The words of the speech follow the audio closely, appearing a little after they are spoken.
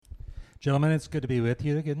Gentlemen, it's good to be with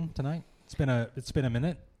you again tonight. It's been a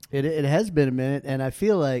minute. It has been a minute, and I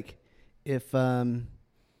feel like if who's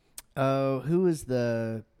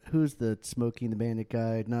the Smokey and the Bandit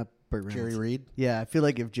guy? Not Burt Reynolds. Jerry Reed. Yeah, I feel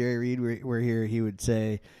like if Jerry Reed were here, he would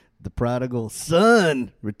say, "The prodigal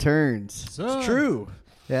son returns." It's true.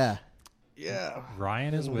 Yeah. Yeah.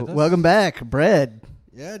 Ryan is with us. Welcome back, Bread.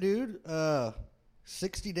 Yeah, dude.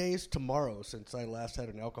 60 days tomorrow since I last had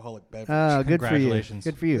an alcoholic beverage. Oh, good for you. Congratulations.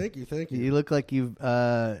 Good for you. Thank you. You look like you've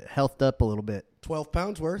healthed up a little bit. 12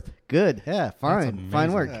 pounds worth. Good. Yeah, fine. Fine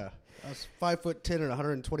amazing. work. Yeah. I was 5'10" and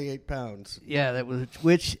 128 pounds. Yeah, that was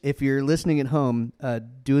which. If you're listening at home,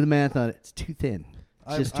 do the math on it. It's too thin.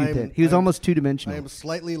 It's just too thin. He was almost two-dimensional. I am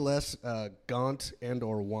slightly less gaunt and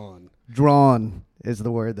or wan. Drawn is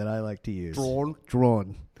the word that I like to use.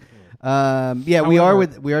 Drawn. Yeah, we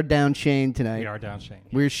are down Shane tonight. We are down Shane.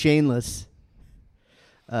 We're Shaneless.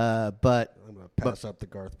 But I'm gonna pass up the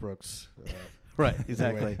Garth Brooks. right,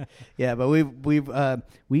 exactly. Yeah, but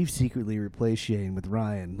we've secretly replaced Shane with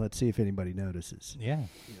Ryan. Let's see if anybody notices. Yeah.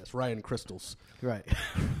 Yes, Ryan Crystals. Right.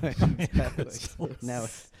 Exactly. Now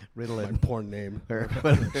it's My Ritalin. porn name. Or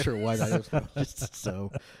I'm not sure why that is. Just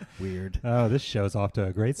so weird. Oh, this show's off to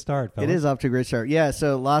a great start, fellas. It is off to a great start. Yeah,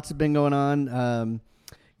 so lots have been going on.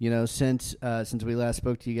 Since we last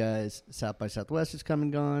spoke to you guys, South by Southwest has come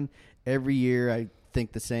and gone. Every year I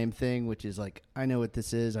think the same thing, which is like, I know what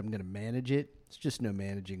this is. I'm going to manage it. It's just no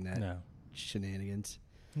managing that shenanigans.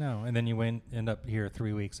 No, and then you end up here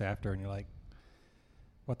 3 weeks after, and you're like,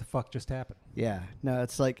 what the fuck just happened? Yeah. No,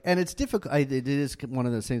 it's like, and it's difficult. It is one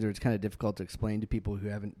of those things where it's kind of difficult to explain to people who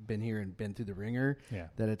haven't been here and been through the ringer. Yeah.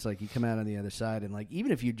 That it's like you come out on the other side, and like,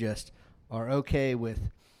 even if you just are okay with,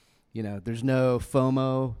 there's no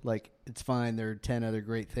FOMO, like, it's fine. There are 10 other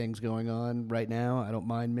great things going on right now. I don't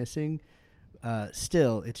mind missing.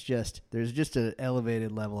 Still, it's just, there's just an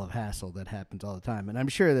elevated level of hassle that happens all the time. And I'm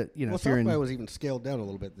sure that, Well, if you're South by was even scaled down a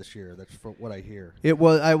little bit this year. That's from what I hear.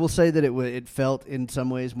 I will say that it felt in some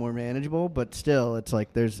ways more manageable, but still, it's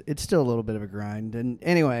like it's still a little bit of a grind. And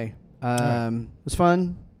anyway, it was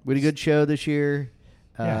fun. We had a good show this year.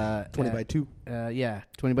 20 by 2. 20 by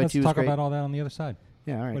Let's 2 was talk great. about all that on the other side.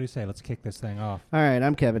 Yeah, all right. What do you say? Let's kick this thing off. All right,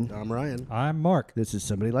 I'm Kevin. I'm Ryan. I'm Mark. This is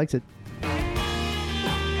Somebody Likes It.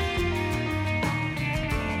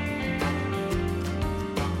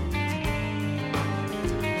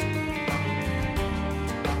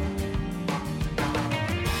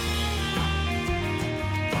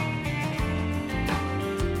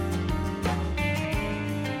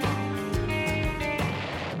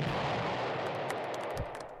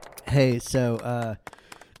 Hey, so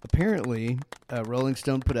apparently Rolling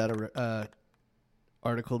Stone put out a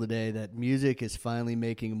article today that music is finally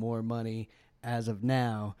making more money as of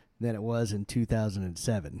now than it was in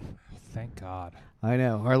 2007. Thank God. I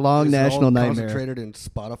know. Our long Is it national all nightmare. concentrated in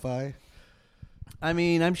Spotify. I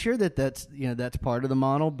mean, I'm sure that's part of the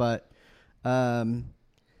model, but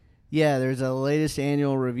there's a latest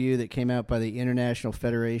annual review that came out by the International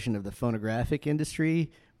Federation of the Phonographic Industry,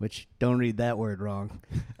 which, don't read that word wrong.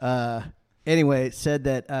 Anyway, it said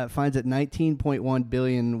that finds that $19.1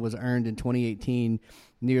 billion was earned in 2018.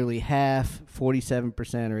 Nearly half, 47%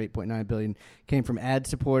 or $8.9 billion, came from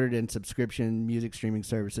ad-supported and subscription music streaming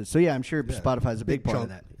services. So yeah, I'm sure Spotify's a big part of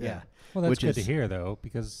that. Yeah. Well, that's good to hear, though,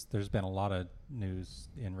 because there's been a lot of news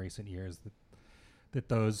in recent years that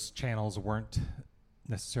those channels weren't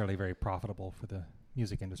necessarily very profitable for the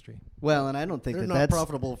music industry. Well, and I don't think They're not that's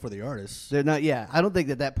profitable for the artists. They're not. Yeah, I don't think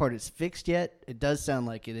that part is fixed yet. It does sound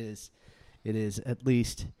like it is. It is at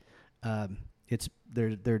least. It's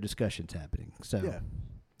there are discussions happening. So Yeah.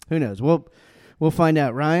 who knows? We'll find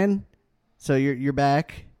out. Ryan, so you're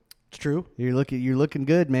back. It's true. You're looking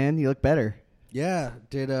good, man. You look better. Yeah,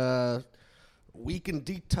 did a week in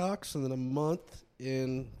detox and then a month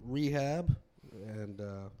in rehab, and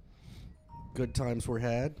good times were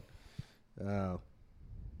had. My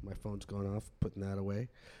phone's gone off, putting that away.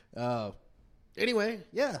 Anyway,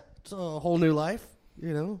 yeah, it's a whole new life,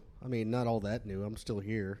 I mean, not all that new. I'm still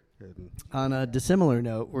here. And On a dissimilar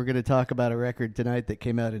note, we're going to talk about a record tonight that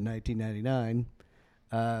came out in 1999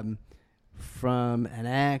 from an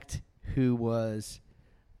act who was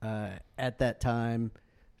at that time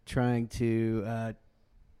trying to,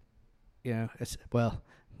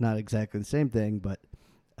 not exactly the same thing, but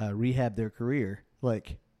rehab their career,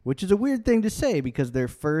 which is a weird thing to say because their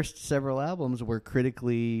first several albums were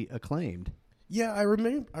critically acclaimed. yeah, I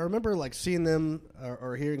remember like seeing them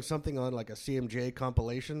or hearing something on like a CMJ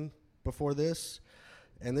compilation before this.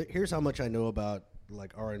 And here's how much I know about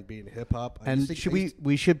like R&B and hip hop. And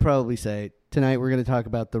we should probably say tonight we're going to talk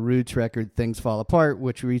about the Roots record "Things Fall Apart,"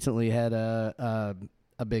 which recently had a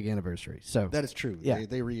a big anniversary. So That is true. Yeah.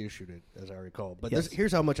 They reissued it, as I recall. But Yes.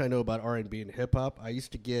 here's how much I know about R&B and hip hop. I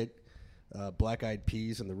used to get Black Eyed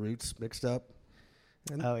Peas and the Roots mixed up.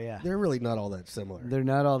 And Oh, yeah. they're really not all that similar. They're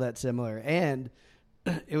not all that similar, and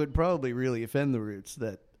it would probably really offend the Roots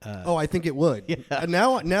that. Oh, I think it would. Yeah.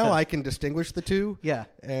 Now I can distinguish the two. Yeah,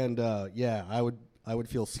 And I would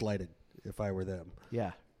feel slighted if I were them.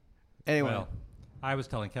 yeah. Anyway, Well, I was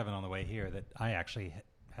telling Kevin on the way here that I actually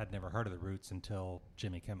had never heard of the Roots until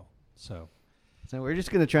Jimmy Kimmel. So so we're just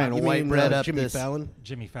gonna try and You white mean, bread up Jimmy this. Fallon?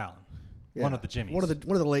 Jimmy Fallon, Yeah. one of the Jimmys. One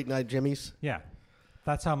of the late night Jimmys. Yeah,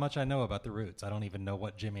 that's how much I know about the Roots. I don't even know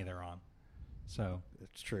what Jimmy they're on. So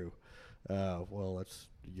It's true. Well,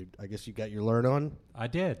 I guess you got your learn on. I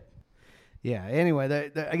did. Yeah.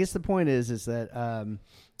 Anyway, I guess the point is that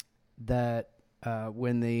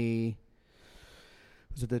when the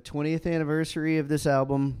 20th anniversary of this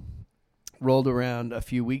album rolled around a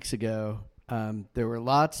few weeks ago, there were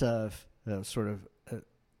lots of sort of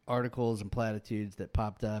articles and platitudes that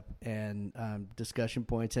popped up and discussion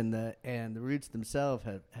points, and the Roots themselves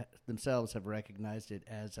have recognized it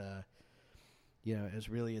as as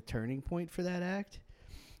really a turning point for that act.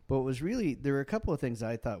 But it was there were a couple of things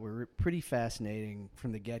I thought were pretty fascinating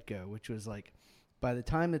from the get-go, which was like, by the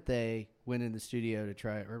time that they went in the studio to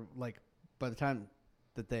try, or like by the time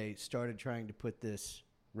that they started trying to put this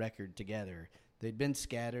record together, they'd been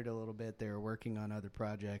scattered a little bit. They were working on other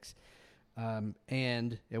projects.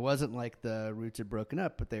 And it wasn't like the Roots had broken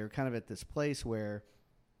up, but they were kind of at this place where,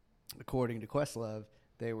 according to Questlove,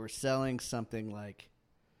 they were selling something like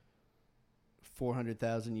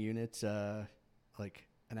 400,000 units, like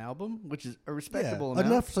an album, which is a respectable amount.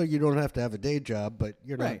 Enough so you don't have to have a day job, but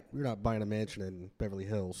you're Right. not buying a mansion in Beverly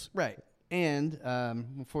Hills. Right. And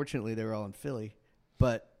unfortunately, they were all in Philly,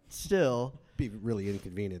 but still, Be really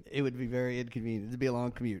inconvenient. it would be very inconvenient. It'd be a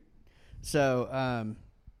long commute. So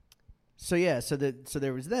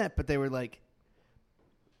there was that, but they were like,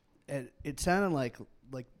 it sounded like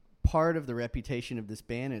part of the reputation of this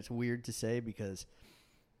band. And it's weird to say because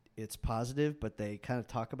it's positive, but they kind of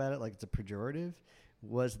talk about it like it's a pejorative.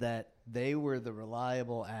 Was that they were the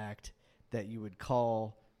reliable act that you would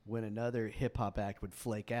call when another hip hop act would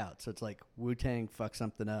flake out. So it's like Wu-Tang fuck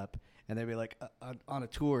something up, and they'd be like on a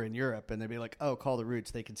tour in Europe, and they'd be like, "Oh, call the Roots;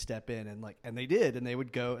 they can step in," and they did, and they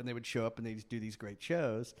would go and they would show up and they'd do these great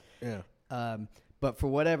shows. Yeah. But for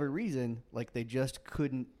whatever reason, like they just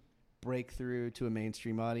couldn't break through to a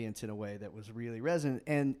mainstream audience in a way that was really resonant,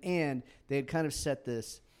 and they had kind of set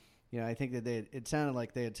this. I think that it sounded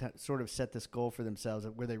like they had sort of set this goal for themselves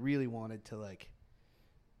where they really wanted to like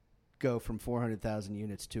go from 400,000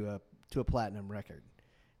 units to a platinum record.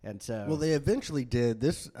 And so, Well, they eventually did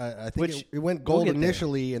this. I think Which- it went we'll gold get there.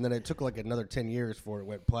 initially, and then it took like another 10 years before it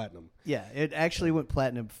went platinum. yeah, it actually went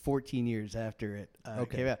platinum 14 years after it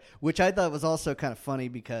Okay. came out, which I thought was also kind of funny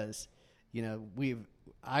because,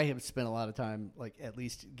 I have spent a lot of time, like at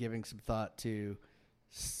least giving some thought to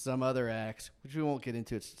some other acts, which we won't get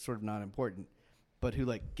into. It's sort of not important, but who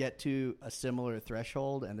like get to a similar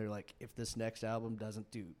threshold, and they're like, if this next album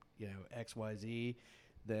doesn't do, X, Y, Z,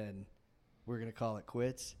 then we're gonna call it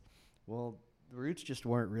quits. Well, the Roots just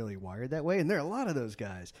weren't really wired that way, and there are a lot of those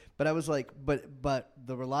guys. But I was like, but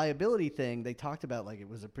the reliability thing they talked about, like it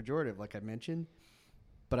was a pejorative, like I mentioned.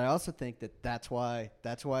 But I also think that's why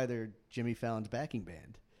they're Jimmy Fallon's backing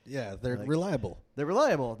band. Yeah, they're Like- reliable. They're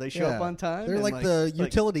reliable. They show Yeah. up on time. They're and like the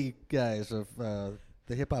utility guys of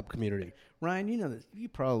the hip hop community. Ryan, you know this. You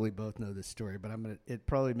probably both know this story, but it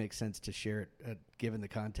probably makes sense to share it given the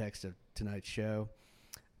context of tonight's show.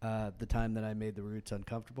 The time that I made the Roots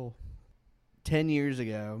uncomfortable. 10 years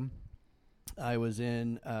ago, I was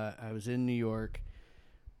in New York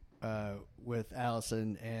with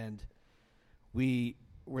Allison, and we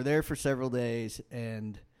were there for several days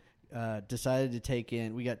and decided to take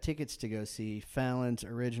in. We got tickets to go see Fallon's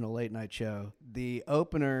original late night show. The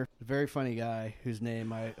opener, a very funny guy whose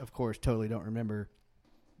name I, of course, totally don't remember.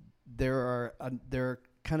 There are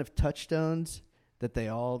kind of touchstones that they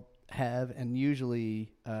all have, and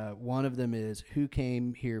usually one of them is who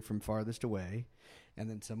came here from farthest away, and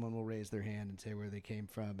then someone will raise their hand and say where they came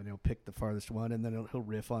from, and he'll pick the farthest one, and then he'll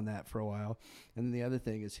riff on that for a while, and then the other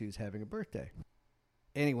thing is who's having a birthday.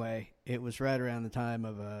 Anyway, it was right around the time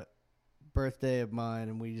of a birthday of mine,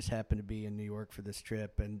 and we just happened to be in New York for this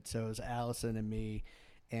trip, and so it was Allison and me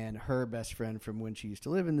and her best friend from when she used to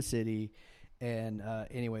live in the city, and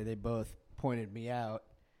anyway, they both pointed me out,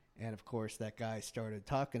 and of course that guy started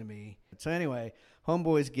talking to me. So anyway,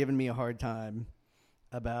 homeboy's giving me a hard time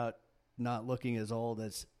about not looking as old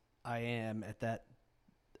as I am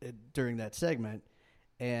during that segment,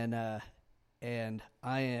 and I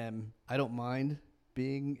don't mind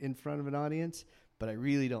being in front of an audience, but I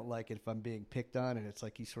really don't like it if I'm being picked on and it's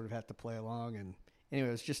like you sort of have to play along. And anyway,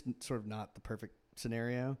 it's just sort of not the perfect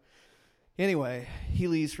scenario. Anyway, he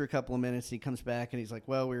leaves for a couple of minutes. He comes back and he's like,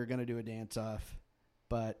 well, we were going to do a dance off,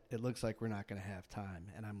 but it looks like we're not going to have time.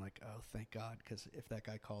 And I'm like, oh, thank God, because if that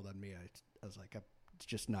guy called on me, I was like, it's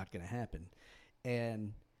just not going to happen.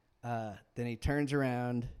 And then he turns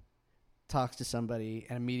around, talks to somebody,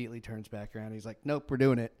 and immediately turns back around. He's like, nope, we're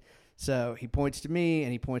doing it. So he points to me,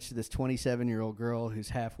 and he points to this 27-year-old girl who's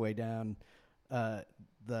halfway down to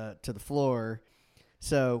the floor.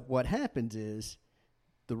 So what happens is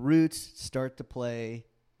the Roots start to play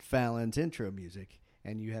Fallon's intro music,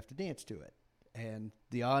 and you have to dance to it. And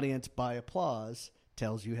the audience, by applause,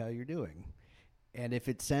 tells you how you're doing. And if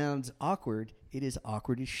it sounds awkward, it is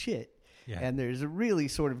awkward as shit. Yeah. And there's really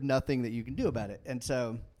sort of nothing that you can do about it. And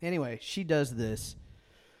so, anyway, she does this,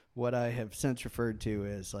 what I have since referred to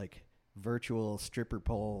as like virtual stripper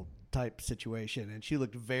pole type situation. And she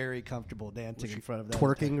looked very comfortable dancing in front of that.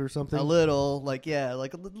 Twerking or something? A little, like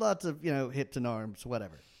lots of, hips and arms,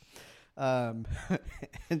 whatever. And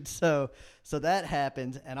so that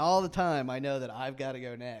happens. And all the time I know that I've got to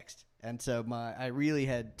go next. And so I really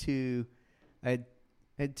had two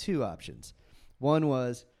options. One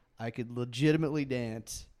was, I could legitimately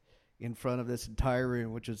dance in front of this entire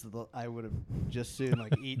room, which is I would have just soon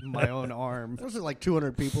like eaten my own arm. Was it like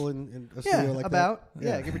 200 people in a studio like that?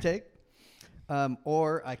 Yeah, give or take.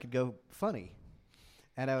 Or I could go funny,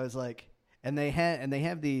 and I was like, and they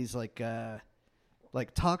have these like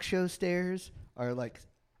talk show stairs are like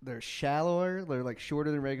they're shallower, they're like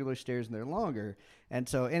shorter than regular stairs, and they're longer. And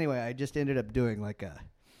so anyway, I just ended up doing like a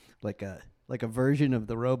version of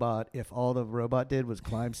the robot if all the robot did was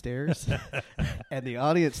climb stairs. And the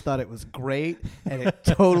audience thought it was great, and it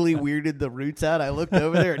totally weirded the Roots out. I looked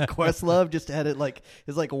over there, and Questlove just had it like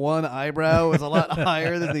his like one eyebrow was a lot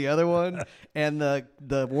higher than the other one, and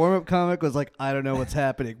the warm-up comic was like, I don't know what's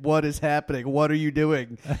happening. What is happening? What are you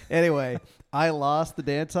doing? Anyway, I lost the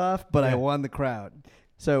dance-off, but I won the crowd.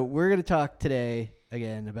 So we're going to talk today,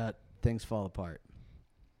 again, about Things Fall Apart.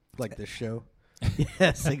 Like this show?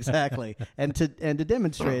 Yes, exactly. And to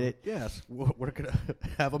demonstrate it. Yes, we're going to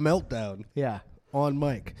have a meltdown. Yeah. On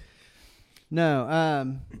mic. No,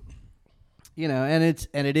 and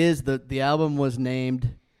it is the album was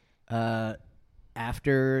named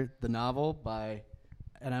after the novel by,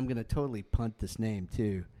 and I'm going to totally punt this name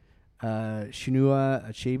too, Chinua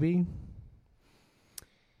Achebe,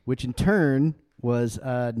 which in turn was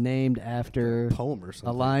named after a poem or something.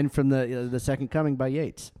 A line from the Second Coming by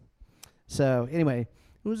Yeats. So anyway,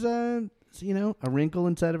 it was a wrinkle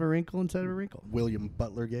inside of a wrinkle inside of a wrinkle. William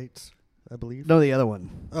Butler Yeats, I believe. No, the other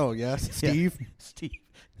one. Oh yes, Steve. Yeah. Steve.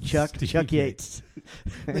 Chuck Yates.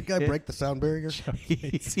 That guy break the sound barrier. He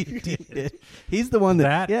did. He's the one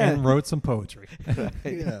that and wrote some poetry. Right,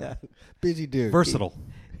 yeah. Busy dude. Versatile.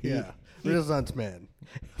 Renaissance man.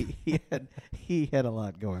 He had a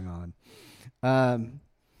lot going on.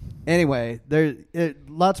 Anyway, there's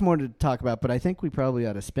lots more to talk about, but I think we probably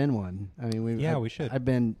ought to spin one. I mean, we should. I've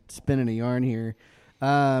been spinning a yarn here.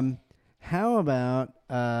 How about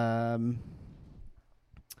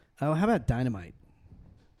Dynamite?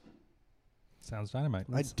 Sounds dynamite.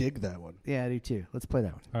 I dig that one. Yeah, I do too. Let's play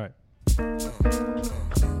that one. All right.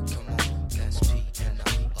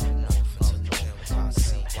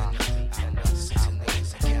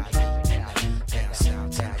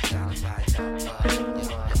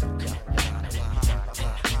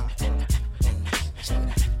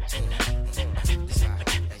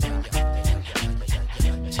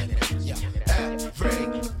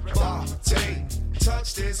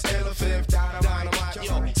 Touch this elephant dynamite.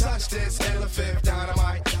 Yo, touch this elephant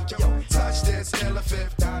dynamite. Yo, touch this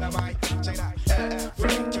elephant dynamite. Check it out.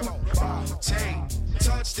 Come on, chain.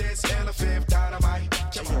 Touch this elephant dynamite.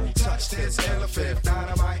 Come on, touch this elephant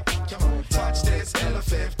dynamite. Come on, touch this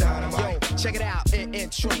elephant dynamite. Yo, check it out.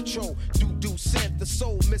 Intro, do synth, the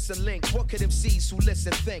soul missing link. What could MCs who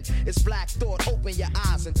listen think? It's Black Thought. Open your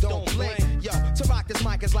eyes and don't blink. Yo, to rock this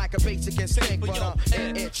mic is like a basic instinct, but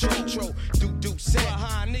intro, do synth.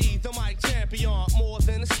 I need the mic champion, more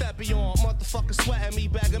than a step beyond. Motherfucker sweating me,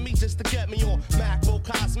 begging me just to get me on. Macro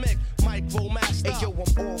cosmic, micro master. Hey yo,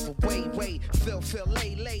 I'm all the way, feel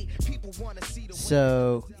lay. People wanna see the.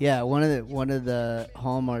 So yeah, one of the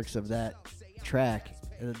hallmarks of that track,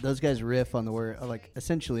 those guys riff on the word, like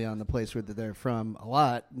essentially on the place where they're from a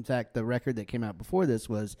lot. In fact, the record that came out before this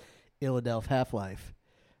was Illadelph Half-Life.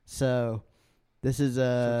 So this is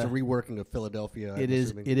it's a reworking of Philadelphia.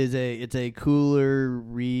 It's a cooler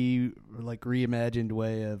reimagined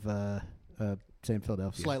way of saying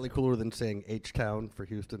Philadelphia. Slightly cooler than saying H-Town for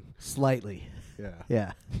Houston. Slightly.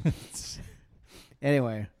 Yeah. Yeah.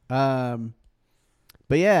 Anyway, but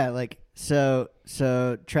yeah, like so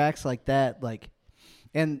tracks like that, like,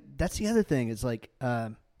 and that's the other thing is like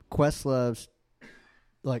Questlove's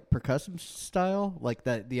like percussive style, like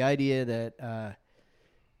that the idea that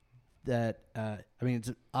I mean,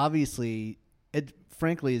 it's obviously it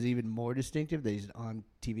frankly is even more distinctive that he's on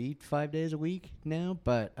TV 5 days a week now,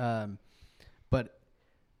 but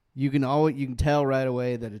you can tell right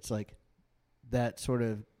away that it's like that sort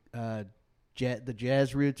of the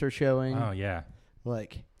jazz roots are showing. Oh yeah,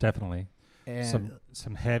 like definitely. and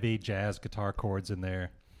Some heavy jazz guitar chords in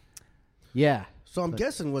there. yeah. So I'm But-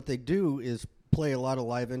 guessing what they do is play a lot of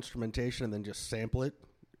live instrumentation and then just sample it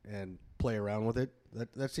and play around with it.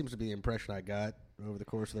 That seems to be the impression I got over the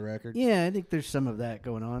course of the record. Yeah, I think there's some of that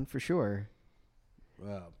going on for sure.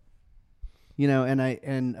 Uh, You know,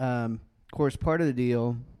 and of course part of the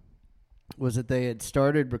deal was that they had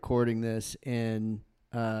started recording this in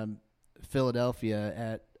Philadelphia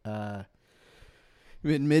at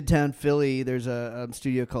in Midtown Philly. There's a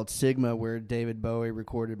studio called Sigma where David Bowie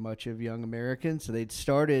recorded much of Young American. So they'd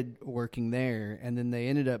started working there, and then they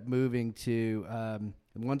ended up moving to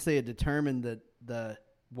once they had determined that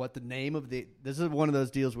what the name of this is one of those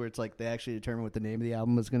deals where it's like they actually determined what the name of the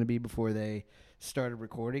album was going to be before they started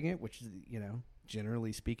recording it, which is, you know,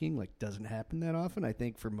 generally speaking, like doesn't happen that often, I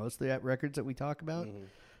think, for most of the records that we talk about.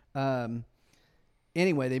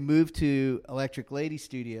 Anyway, they moved to Electric Lady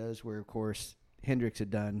Studios, where of course Hendrix had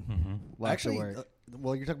done lots actually, of work.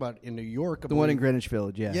 well, you're talking about in New York. I The one in believe. Greenwich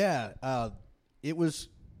Village, yeah. Yeah, it was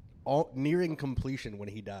all nearing completion when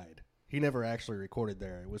he died. He never actually recorded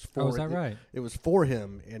there. It was for is that right? It was for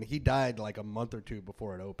him, and he died like a month or two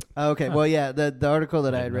before it opened. Okay, well, yeah, the article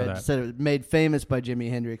that I had Didn't know read that. said it was made famous by Jimi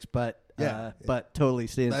Hendrix, but but totally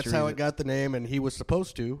stands That's to how reason. it got the name, and he was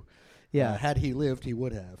supposed to. Yeah, Had he lived, he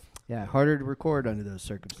would have. yeah, harder to record under those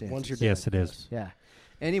circumstances. Once you're Yes, dead, it is. Yeah.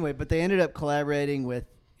 Anyway, but they ended up collaborating with,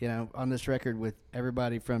 you know, on this record with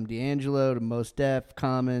everybody from D'Angelo to Mos Def,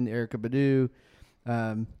 Common, Erykah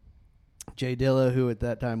Badu, Jay Dilla, who at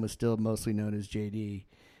that time was still mostly known as JD.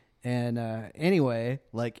 And anyway,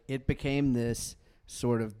 like it became this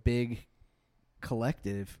sort of big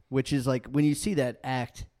collective, which is like when you see that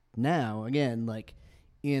act now, again, like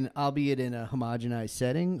albeit in a homogenized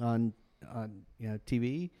setting on you know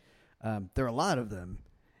TV, there are a lot of them.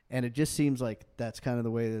 And it just seems like that's kind of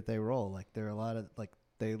the way that they roll. Like there are a lot of like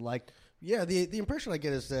they like. Yeah, the impression I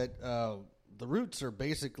get is that the roots are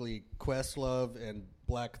basically Questlove and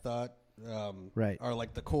Black Thought. Right. Are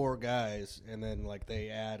like the core guys, and then like they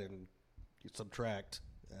add and subtract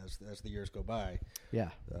as the years go by. Yeah.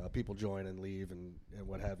 People join and leave and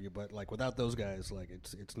what have you. But like without those guys, like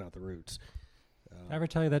it's not the roots. Did I ever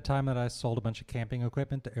tell you that time that I sold a bunch of camping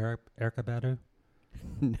equipment to Erykah Badu?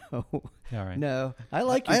 No. Yeah, right. No. I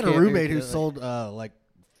like. I your had a camper roommate who kit, like- sold like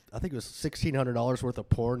I think it was $1,600 worth of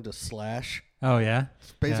porn to Slash. Oh yeah.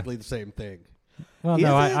 It's basically the same thing. Well, Is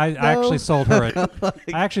no, it, I though? actually sold her.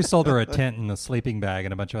 I actually sold her a tent and a sleeping bag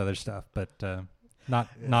and a bunch of other stuff, but not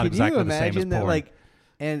Can exactly you the same as imagine that? porn. Like,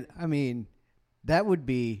 and I mean, that would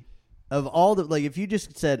be of all the like. If you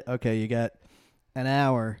just said, "Okay, you got an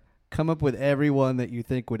hour, come up with everyone that you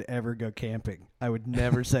think would ever go camping," I would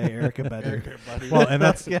never say Erykah Badu. Well, and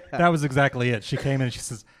that's Yeah. that was exactly it. She came in and she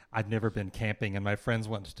says, "I've never been camping, and my friends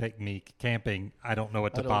want to take me camping. I don't know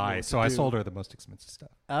what to don't know buy, what so to I do." sold her the most expensive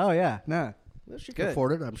stuff." Oh yeah, no, Well, she Good. can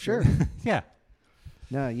afford it, I'm sure. Yeah,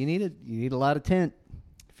 no. You need a lot of tent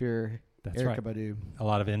if you're That's Erykah right. Badu, a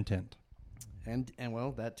lot of intent. and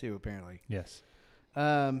well, that too apparently. Yes.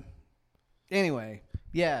 Anyway,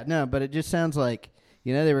 yeah, no, but it just sounds like,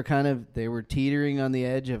 you know, they were teetering on the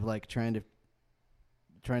edge of like trying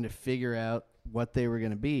to figure out what they were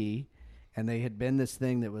going to be, and they had been this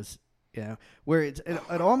thing that was, you know, where it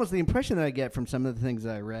almost, the impression that I get from some of the things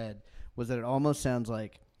that I read was that it almost sounds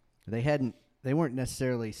like they weren't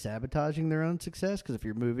necessarily sabotaging their own success, because if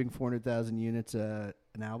you're moving 400,000 units an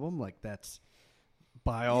album, like that's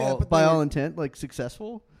by all intent like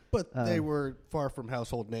successful. But they were far from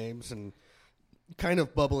household names and kind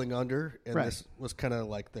of bubbling under, and Right. this was kind of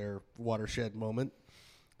like their watershed moment.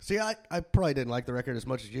 See, I probably didn't like the record as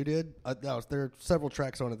much as you did. There are several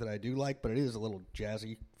tracks on it that I do like, but it is a little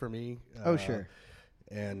jazzy for me. Oh, sure.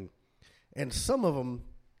 And some of them,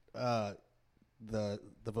 the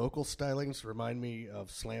vocal stylings remind me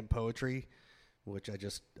of slam poetry, which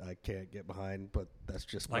I can't get behind, but that's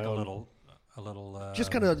just Like my a own- little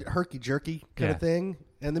just kind of herky jerky kind Yeah. of thing,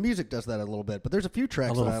 and the music does that a little bit. But there's a few tracks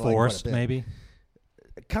a little that I like forced, quite a bit. maybe.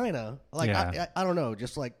 Kind of like Yeah. I don't know,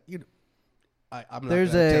 just like you. I'm not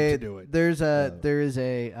There's gonna a attempt to do it. there is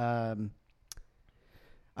a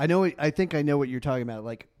I think I know what you're talking about.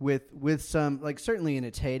 Like with some, like certainly in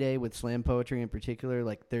its heyday with slam poetry in particular,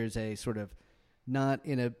 like there's a sort of not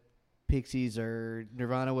in a Pixies or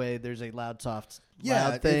Nirvana way. There's a loud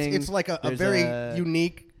thing. It's like a very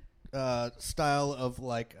unique style of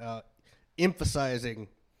like emphasizing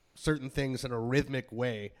certain things in a rhythmic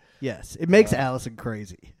way. Yes, it makes Allison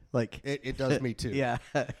crazy. Like it does me too. Yeah,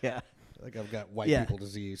 yeah. Like I've got white people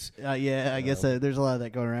disease. Yeah, I guess there's a lot of that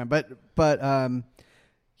going around. But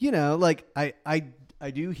you know, like I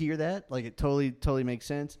do hear that. Like it totally makes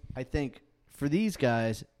sense. I think for these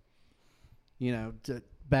guys, you know,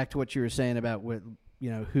 back to what you were saying about what, you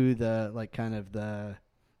know, who the like kind of the,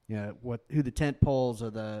 you know, who the tent poles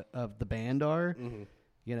of the band are. Mm-hmm.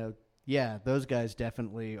 You know, yeah, those guys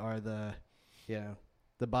definitely are the, you know,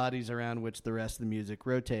 the bodies around which the rest of the music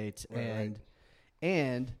rotates,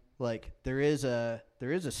 and like there is a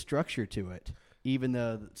structure to it, even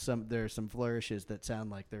though there are some flourishes that sound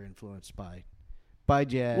like they're influenced by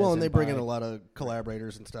jazz. Well, and they bring in a lot of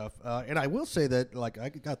collaborators and stuff. And I will say that like I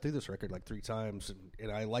got through this record like 3 times,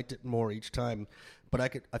 and I liked it more each time. But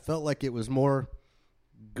I felt like it was more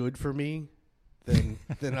good for me than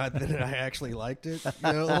I actually liked it.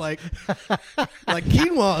 You know, like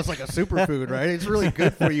quinoa is like a superfood, right? It's really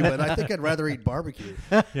good for you, but I think I'd rather eat barbecue.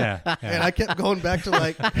 Yeah. And I kept going back to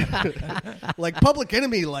like like Public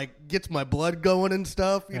Enemy like gets my blood going and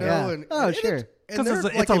stuff, you know. Yeah. And Sure. And 'Cause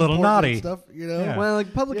they're, it's a little important naughty. stuff, you know. Yeah. Well,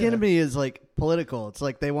 like Public Yeah. Enemy is like political. It's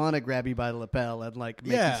like they want to grab you by the lapel and like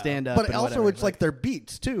make you stand up. But and also whatever. it's like their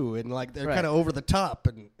beats too, and like they're Right. kind of over the top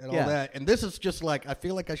and all Yeah. that. And this is just like I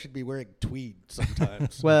feel like I should be wearing tweed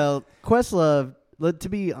sometimes. Well, Questlove. Let's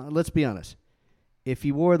be honest. If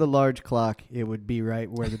he wore the large clock, it would be right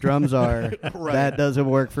where the drums are. Right. That doesn't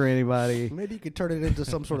work for anybody. Maybe you could turn it into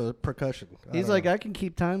some sort of percussion. He's like, I can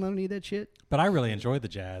keep time. I don't need that shit. But I really enjoyed the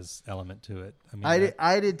jazz element to it. I mean,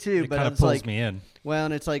 I did too, it but kind I of was pulls like, me in. well,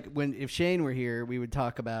 and it's like if Shane were here, we would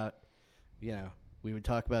talk about, you know,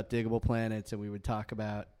 Diggable Planets, and we would talk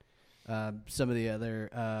about some of the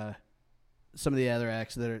other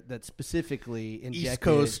acts that specifically injected East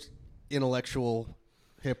Coast intellectual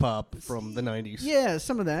hip hop from the 90s. Yeah,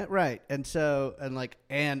 some of that, right. And so,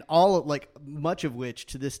 and all of, like, much of which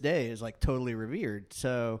to this day is like totally revered.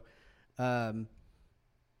 So,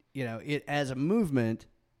 you know, it as a movement,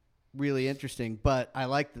 really interesting. But I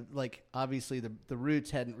like obviously the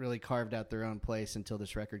Roots hadn't really carved out their own place until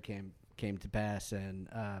this record came to pass,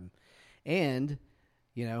 and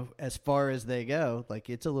you know, as far as they go, like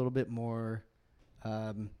it's a little bit more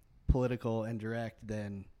political and direct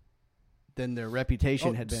than their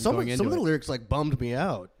reputation had been going into some of the it. lyrics like bummed me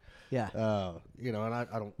out. Yeah. You know, and I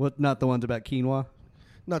don't, What? Not the ones about quinoa?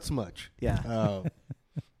 not so much. Yeah.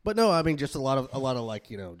 But no, I mean, just a lot of like,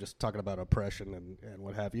 you know, just talking about oppression and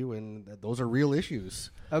what have you, and those are real issues.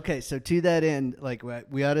 Okay, so to that end, like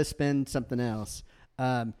we ought to spend something else.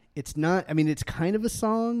 It's not. I mean, it's kind of a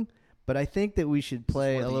song, but I think that we should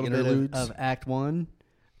play One a of the little bit interludes. of Act 1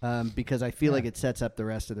 because I feel like it sets up the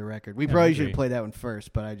rest of the record. We Yeah, I probably should agree. play that one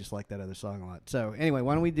first, but I just like that other song a lot. So anyway,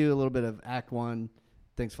 why don't we do a little bit of Act 1?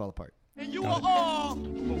 Things Fall Apart. And you are all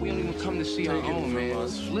But we don't even come to see our own, man.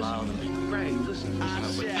 Listen, right? Listen.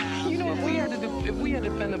 You know, if we had to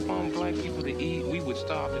depend upon black people to eat, we would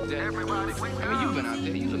starve to death. I mean, you've been out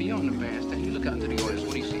there. You're on the bandstand. You look out to the audience.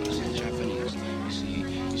 What do you see? You see Japanese.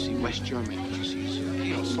 You see West German. You see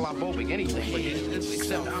Slavic, anything. But it's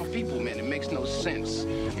except our people, man. It makes no sense.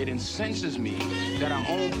 It incenses me that our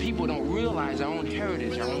own people don't realize our own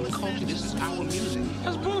heritage, our own culture. This is our music.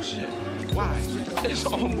 That's bullshit. Why? It's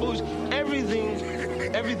all bullshit.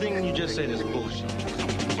 Everything you just said is bullshit.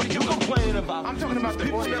 What are You complaining about? I'm talking about the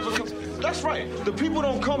people audience. never come. That's right. The people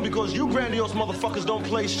don't come because you grandiose motherfuckers don't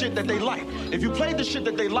play shit that they like. If you played the shit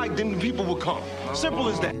that they like, then the people would come. Simple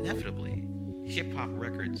as that. Inevitably, hip-hop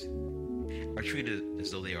records are treated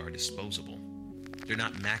as though they are disposable. They're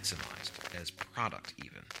not maximized as product,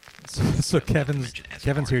 even. So Kevin's mention as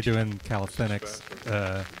here art. doing calisthenics,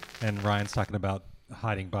 and Ryan's talking about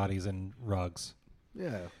hiding bodies in rugs,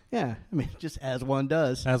 Yeah. Yeah, I mean, just as one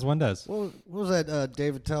does. as one does. What was that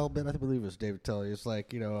David Tell bit? I believe it was David Tell. It's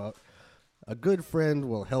like, you know, a good friend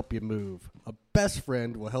will help you move. A best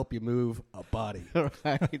friend will help you move a body.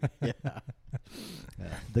 Right? Yeah.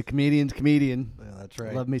 The comedian's comedian. Yeah, that's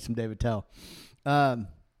right. Love me some David Tell. No,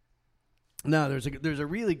 there's a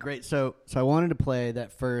really great. So I wanted to play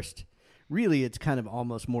that first. Really, it's kind of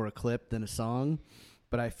almost more a clip than a song,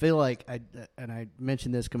 but I feel like I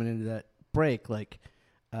mentioned this coming into that break. Like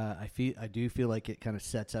I do feel like it kind of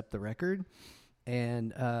sets up the record,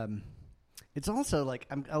 and it's also like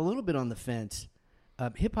I'm a little bit on the fence.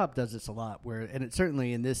 Hip hop does this a lot, and it's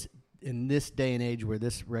certainly in this in this day and age where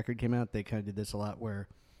this record came out, they kind of did this a lot. Where,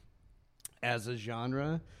 as a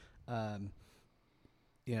genre,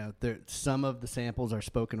 some of the samples are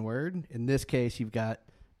spoken word. In this case, you've got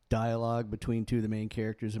dialogue between two of the main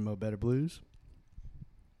characters in Mo Better Blues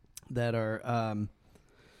that are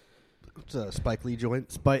It's a Spike Lee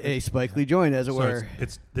joint. Spike Lee joint, as it were.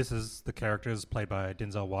 This is the characters played by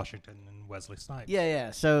Denzel Washington and Wesley Snipes.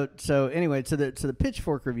 Yeah. So anyway, to the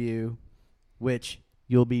Pitchfork review, which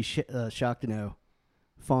you'll be shocked to know,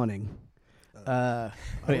 fawning. I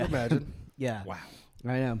would imagine. Yeah. Wow.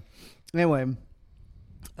 I am. Anyway,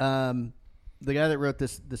 the guy that wrote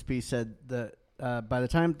this piece said that by the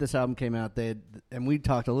time this album came out, and we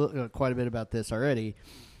talked quite a bit about this already,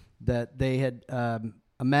 that they had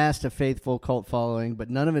amassed a faithful cult following, but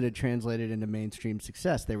none of it had translated into mainstream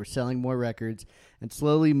success. They were selling more records and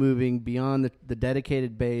slowly moving beyond the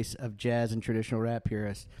dedicated base of jazz and traditional rap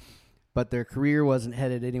purists, but their career wasn't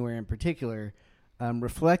headed anywhere in particular.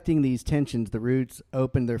 Reflecting these tensions, the Roots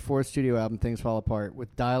opened their fourth studio album, Things Fall Apart,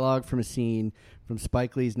 with dialogue from a scene from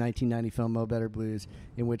Spike Lee's 1990 film Mo Better Blues,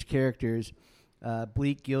 in which characters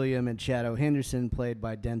Bleak Gilliam and Shadow Henderson, played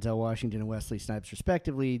by Denzel Washington and Wesley Snipes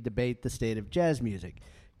respectively, debate the state of jazz music.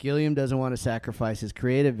 Gilliam doesn't want to sacrifice his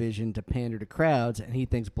creative vision to pander to crowds, and he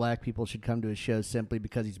thinks black people should come to his shows simply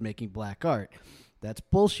because he's making black art. That's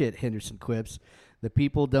bullshit, Henderson quips. The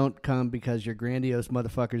people don't come because your grandiose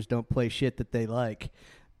motherfuckers don't play shit that they like.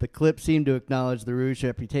 The clip seemed to acknowledge the Rouge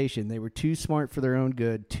reputation. They were too smart for their own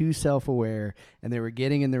good, too self-aware, and they were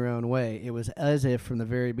getting in their own way. It was as if, from the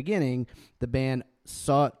very beginning, the band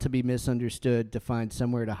sought to be misunderstood to find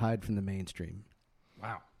somewhere to hide from the mainstream.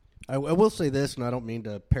 Wow. I will say this, and I don't mean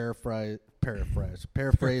to paraphrase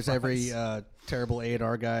every terrible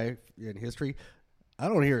A&R guy in history. I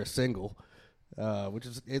don't hear a single. Which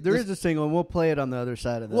is there is a single, and we'll play it on the other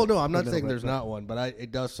side of the. Well, no, I'm not saying there's not one, but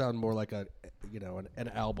it does sound more like an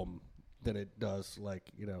album than it does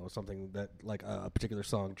something that like a particular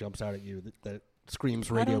song jumps out at you that screams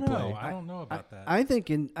radio play. I don't know about that. I think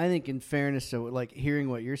in fairness to like hearing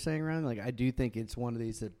what you're saying, Ron, like I do think it's one of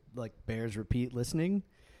these that like bears repeat listening.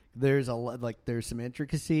 There's there's some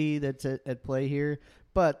intricacy that's at play here,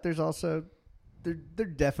 but there's also there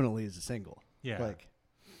definitely is a single. Yeah.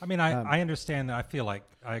 I mean, I understand that. I feel like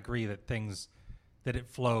I agree that it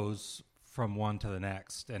flows from one to the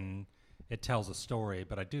next and it tells a story,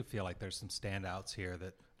 but I do feel like there's some standouts here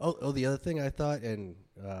that. Oh, the other thing I thought, and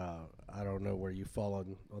I don't know where you fall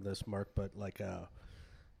on this, Mark, but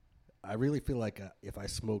I really feel like if I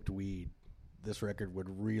smoked weed, this record would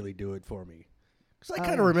really do it for me. Because I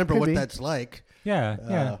kind of remember what that's like.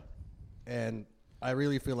 Yeah. And I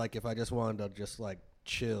really feel like if I just wanted to just like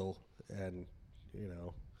chill and,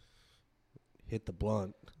 hit the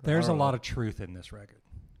blunt. There's a lot of truth in this record.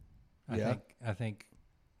 I think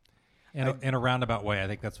in a roundabout way, I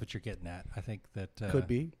think that's what you're getting at. I think that could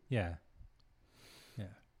be. Yeah.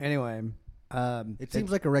 Anyway, it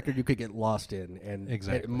seems like a record you could get lost in, and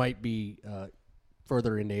exactly. It might be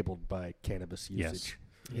further enabled by cannabis usage.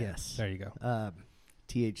 Yes. There you go.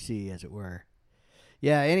 THC, as it were.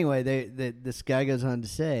 Yeah. Anyway, this guy goes on to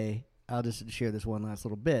say, I'll just share this one last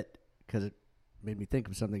little bit because it made me think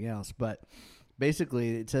of something else. But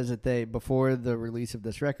basically, it says that before the release of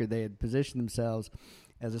this record, they had positioned themselves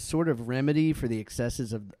as a sort of remedy for the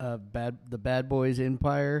excesses of the Bad Boys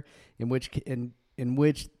empire, in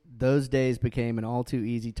which those days became an all too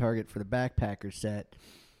easy target for the backpacker set.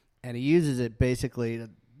 And he uses it basically.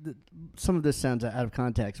 Some of this sounds out of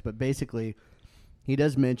context, but basically, he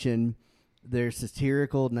does mention their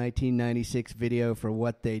satirical 1996 video for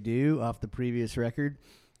What They Do off the previous record,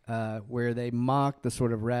 where they mock the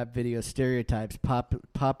sort of rap video stereotypes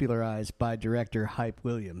popularized by director Hype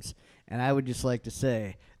Williams. And I would just like to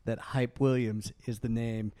say that Hype Williams is the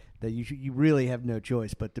name that you really have no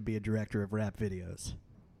choice but to be a director of rap videos.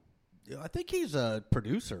 I think he's a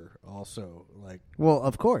producer also. Well,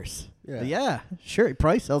 of course. Yeah, sure. He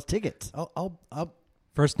probably sells tickets. I'll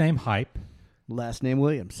First name Hype. Last name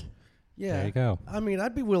Williams. Yeah. There you go. I mean,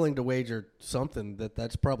 I'd be willing to wager something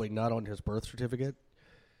that's probably not on his birth certificate.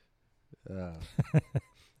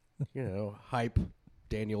 Hype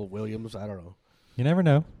Daniel Williams. I don't know. You never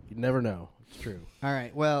know. You never know. It's true. All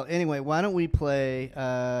right. Well, anyway, why don't we play?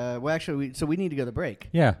 We need to go to the break.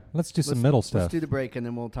 Yeah, let's do some middle stuff. Let's do the break, and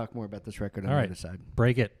then we'll talk more about this record on the other side.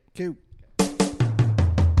 Break it. Cute.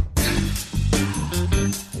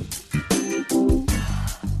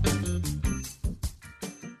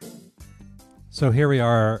 So here we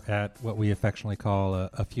are at what we affectionately call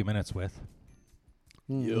a few minutes with.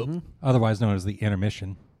 Mm-hmm. Otherwise known as the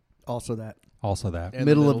intermission. Also that. And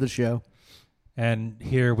middle of the show. And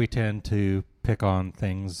here we tend to pick on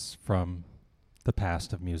things from the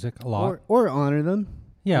past of music a lot. Or honor them.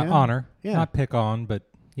 Yeah, honor. Yeah. Not pick on, but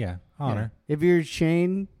honor. Yeah. If you're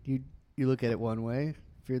Shane, you look at it one way.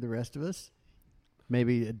 If you're the rest of us,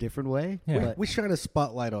 maybe a different way. Yeah. We shine a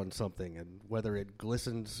spotlight on something, and whether it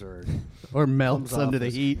glistens or melts comes under off the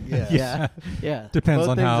as- heat. Yeah. Yeah. Depends Both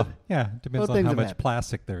on things how. have- Depends both on things how have much happened.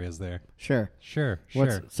 plastic there is there. Sure. Sure.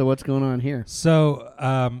 So what's going on here? So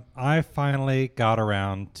I finally got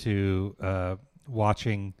around to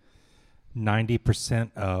watching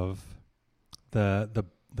 90% of the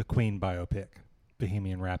Queen biopic,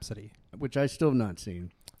 Bohemian Rhapsody. Which I still have not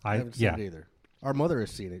seen. I haven't seen it either. Our mother has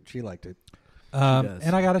seen it. She liked it. does.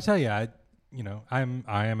 And I got to tell you, I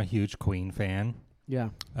am a huge Queen fan. Yeah.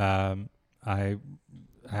 I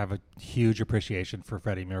have a huge appreciation for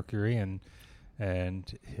Freddie Mercury and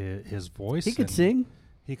his voice. He could and sing.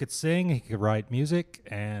 He could sing. He could write music,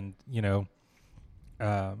 and maybe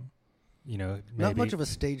Not much of a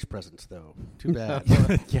stage presence, though. Too bad.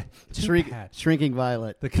 yeah, Shrinking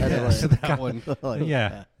Violet. The That's guy- what- that one. Like,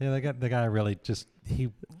 yeah. The guy really just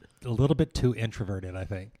a little bit too introverted, I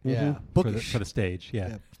think. Yeah. For the stage.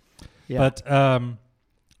 Yeah. Yeah.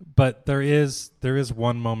 But there is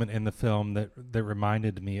one moment in the film that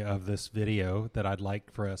reminded me of this video that I'd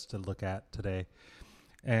like for us to look at today,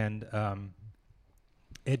 and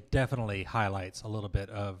it definitely highlights a little bit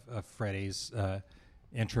of Freddie's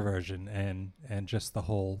introversion and just the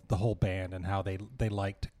whole band and how they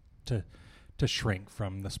liked to shrink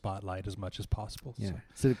from the spotlight as much as possible. Yeah. So.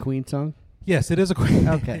 Is it a Queen song? Yes, it is a Queen.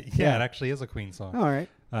 Okay. yeah, it actually is a Queen song. All right.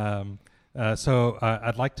 So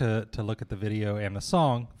I'd like to look at the video and the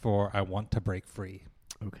song for "I Want to Break Free."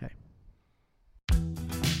 Okay.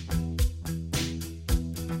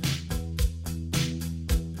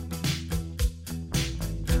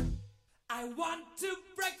 I want to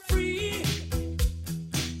break free.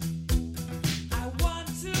 I want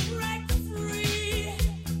to break free.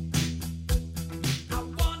 I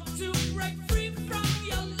want to break free from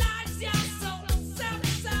your lies. You're so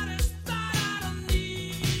self-satisfied. I don't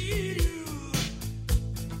need you.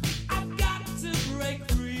 I've got to break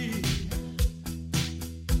free.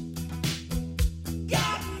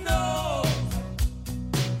 God knows.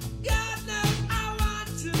 God knows I want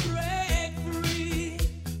to break free.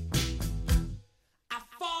 I've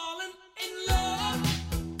fallen in love.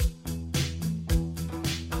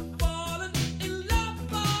 I've fallen in love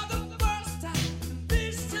for the first time.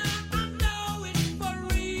 This time I know it's for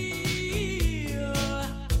real.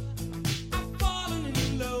 I've fallen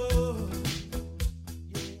in love.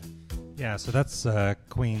 Yeah, so that's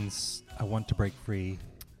Queen's "I Want to Break Free"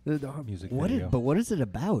 music video. What is it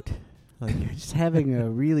about? Like, you're just having a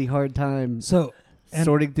really hard time So and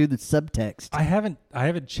sorting through the subtext. I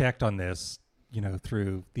haven't checked on this,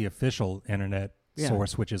 through the official internet Yeah.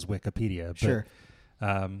 source, which is Wikipedia. But, Sure.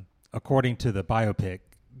 according to the biopic,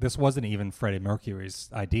 this wasn't even Freddie Mercury's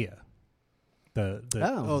idea. The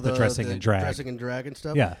dressing and drag. Dressing and drag and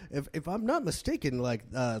stuff. Yeah. If I'm not mistaken, like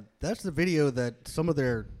that's the video that some of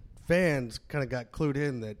their fans kind of got clued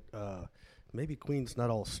in that maybe Queen's not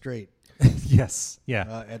all straight. Yes.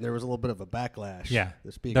 Yeah. And there was a little bit of a backlash. Yeah.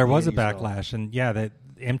 This being There was a 80s and all. backlash, and that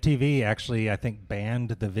MTV actually, I think, banned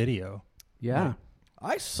the video. yeah.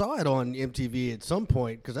 I saw it on MTV at some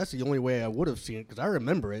point because that's the only way I would have seen it because I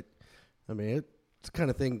remember it. I mean, it's the kind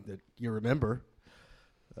of thing that you remember.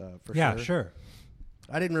 For Yeah, sure. sure.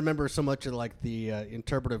 I didn't remember so much of like the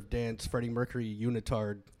interpretive dance Freddie Mercury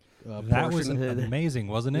unitard That was portion. amazing,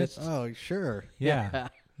 wasn't it? Oh, sure. Yeah.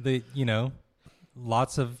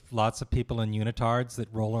 Lots of people in unitards that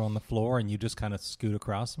roll on the floor, and you just kind of scoot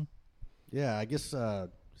across them. Yeah, I guess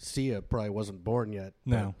Sia probably wasn't born yet.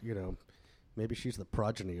 No. But, maybe she's the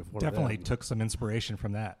progeny of one Definitely of them. took some inspiration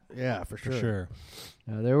from that. Yeah, for sure. For sure.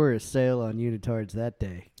 There were a sale on unitards that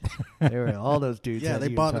day. There were all those dudes. Yeah, had they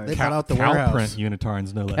bought unitards. they bought out the Cow warehouse. print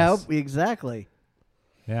unitards, no less. Exactly.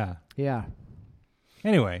 Yeah. Yeah.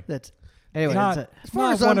 Anyway. Anyway. Not- that's As far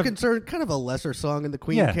Not as one I'm of- concerned, kind of a lesser song in the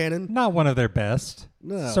Queen Yeah, canon. not one of their best.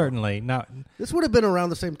 No. Certainly not. This would have been around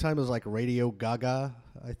the same time as like Radio Gaga,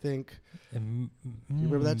 I think. You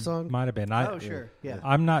remember that song? Might have been. Oh, sure. Yeah.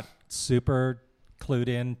 I'm not super clued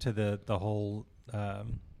in to the whole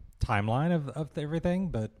timeline of everything,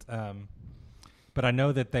 but I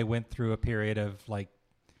know that they went through a period of like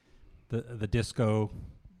the disco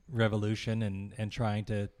revolution and trying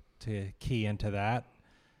to key into that.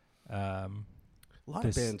 A lot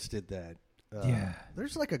of bands did that. Yeah.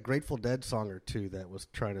 There's like a Grateful Dead song or two that was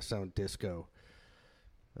trying to sound disco.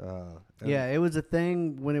 Yeah, it was a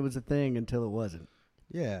thing when it was a thing until it wasn't.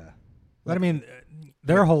 Yeah. But I mean,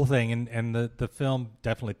 their whole thing, and the film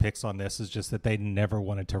definitely picks on this, is just that they never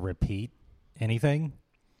wanted to repeat anything.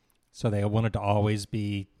 So they wanted to always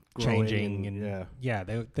be changing and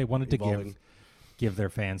they wanted Evolving. to give their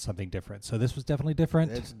fans something different. So this was definitely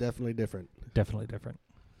different. It's definitely different. Definitely different.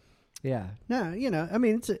 Yeah. No, I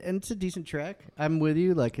mean, it's a decent track. I'm with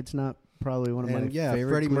you. Like, it's not probably one of my favorite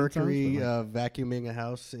Freddie Queen Mercury songs, vacuuming a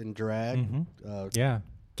house in drag. Yeah.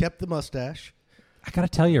 Kept the mustache. I got to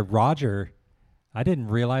tell you, Roger, I didn't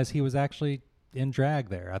realize he was actually in drag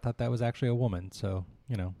there. I thought that was actually a woman. So,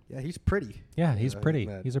 Yeah, he's pretty. Yeah, he's pretty.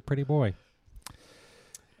 He's a pretty boy.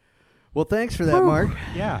 Well, thanks for that, Mark.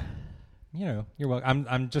 Yeah. You're welcome.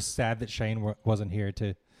 I'm just sad that Shane wasn't here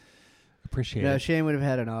to appreciate No, it. Shane would have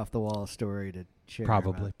had an off-the-wall story to share.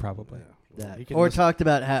 Probably. That. He can Or listen- talked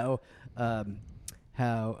about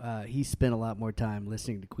how he spent a lot more time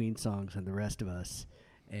listening to Queen songs than the rest of us,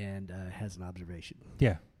 and has an observation.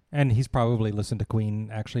 Yeah. And he's probably listened to Queen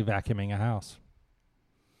actually vacuuming a house.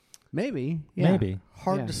 Maybe. Yeah. Maybe.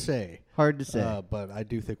 Hard to say. Hard to say. But I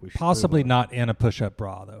do think we should. Possibly not in a push-up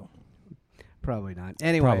bra, though. Probably not.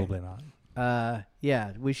 Anyway. Probably not.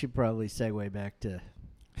 Yeah, we should probably segue back to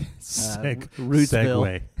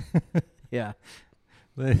Segue. Yeah.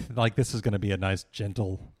 Like this is going to be a nice,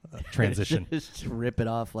 gentle transition. Just rip it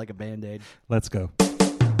off like a Band-Aid. Let's go.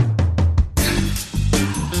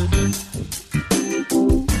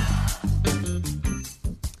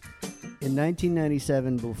 In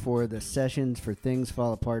 1997, before the sessions for Things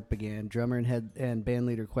Fall Apart began, drummer and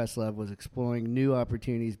bandleader Questlove was exploring new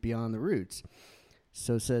opportunities beyond the Roots.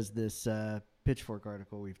 So says this Pitchfork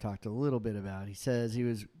article we've talked a little bit about. He says he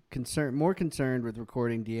was more concerned with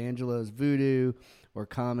recording D'Angelo's Voodoo or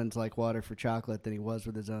Common's Like Water for Chocolate than he was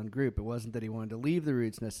with his own group. It wasn't that he wanted to leave the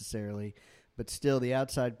Roots necessarily, but still the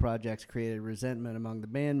outside projects created resentment among the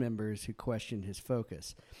band members who questioned his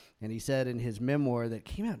focus. And he said in his memoir that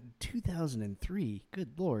came out in 2003,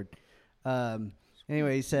 good Lord.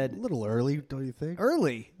 Anyway, he said... A little early, don't you think?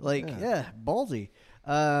 Early. Ballsy.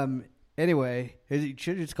 Anyway, he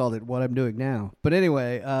should have just called it What I'm Doing Now. But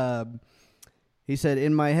anyway, he said,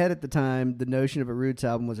 in my head at the time, the notion of a Roots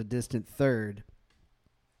album was a distant third.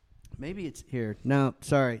 Maybe it's here. No,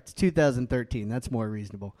 sorry. It's 2013. That's more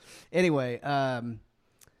reasonable. Anyway,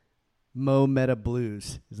 Mo Meta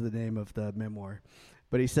Blues is the name of the memoir.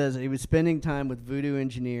 But he says he was spending time with voodoo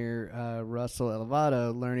engineer Russell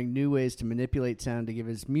Elevado, learning new ways to manipulate sound to give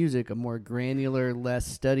his music a more granular, less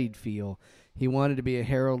studied feel. He wanted to be a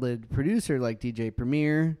heralded producer like DJ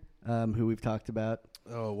Premier, who we've talked about.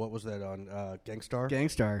 Oh, what was that on? Gangstar?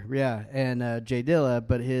 Gangstar, yeah, and Jay Dilla,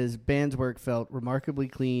 but his band's work felt remarkably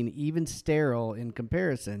clean, even sterile in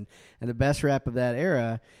comparison, and the best rap of that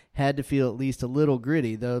era had to feel at least a little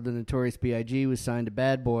gritty, though the Notorious B.I.G. was signed to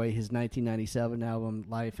Bad Boy. His 1997 album,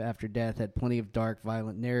 Life After Death, had plenty of dark,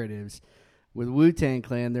 violent narratives. With Wu-Tang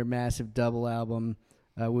Clan, their massive double album,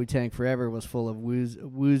 Wu-Tang Forever, was full of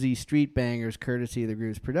woozy street bangers, courtesy of the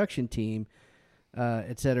group's production team,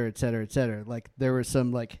 et cetera, et cetera, et cetera. Like, there were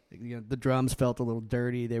some, the drums felt a little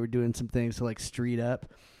dirty. They were doing some things to, street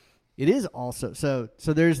up. It is also, so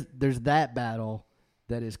there's that battle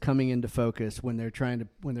that is coming into focus when they're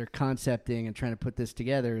concepting and trying to put this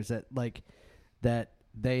together, is that, that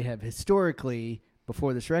they have historically,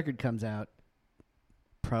 before this record comes out,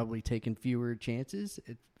 probably taken fewer chances.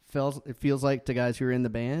 It feels like to guys who are in the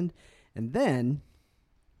band. And then,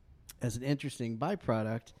 as an interesting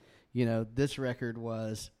byproduct, this record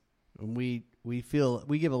was, we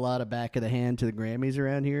give a lot of back of the hand to the Grammys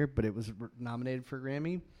around here, but it was nominated for a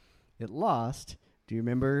Grammy. It lost. Do you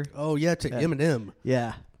remember? Oh, yeah, to Eminem.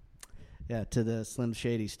 Yeah. Yeah, to the Slim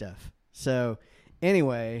Shady stuff. So,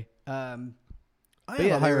 anyway. I have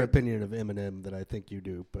a higher opinion of Eminem than I think you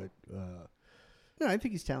do, but... no, I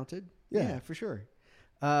think he's talented. Yeah, for sure.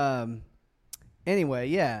 Anyway,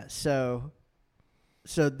 yeah, so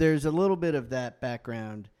there's a little bit of that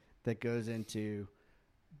background that goes into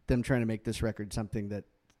them trying to make this record something that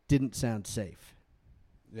didn't sound safe.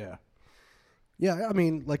 Yeah. Yeah, I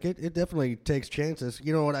mean, it definitely takes chances.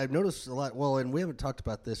 You know what I've noticed a lot, and we haven't talked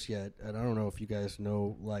about this yet, and I don't know if you guys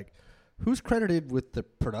know, who's credited with the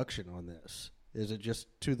production on this? Is it just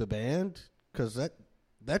to the band? Because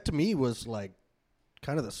that to me was,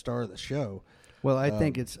 kind of the star of the show. Well, I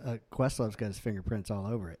think it's Questlove's got his fingerprints all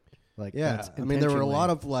over it. Yeah, I mean, there were a lot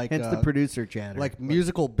of hence the producer chatter,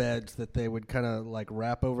 musical beds that they would kind of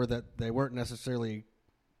rap over that they weren't necessarily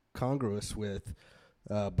congruous with,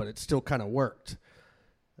 but it still kind of worked.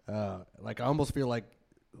 I almost feel like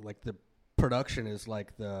the production is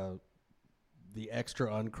the extra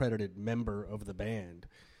uncredited member of the band,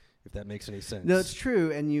 if that makes any sense. No, it's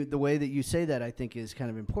true, and the way that you say that, I think, is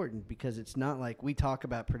kind of important because it's not like we talk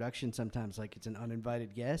about production sometimes like it's an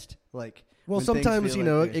uninvited guest. Like, well, when things sometimes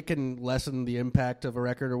feel like it can lessen the impact of a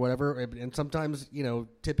record or whatever, and sometimes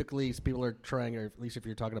typically people are trying, or at least if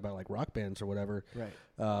you're talking about like rock bands or whatever,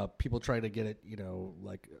 right? People try to get it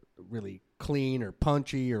like really clean or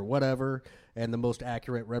punchy or whatever, and the most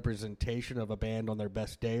accurate representation of a band on their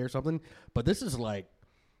best day or something. But this is like.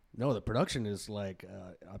 No, the production is like,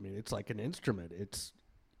 it's like an instrument. It's,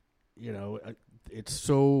 it's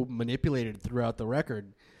so manipulated throughout the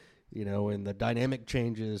record, and the dynamic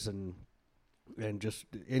changes and just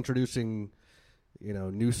introducing,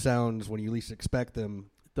 new sounds when you least expect them.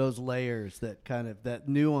 Those layers, that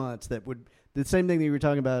nuance that would, the same thing that you were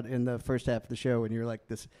talking about in the first half of the show when you're like,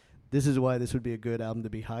 this is why this would be a good album to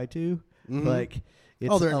be high to. Mm-hmm. Like,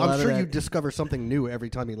 it's I'm sure you discover something new every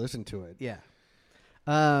time you listen to it. Yeah.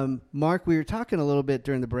 Mark, we were talking a little bit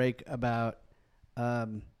during the break about, I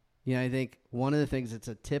think one of the things that's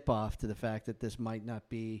a tip off to the fact that this might not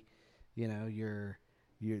be,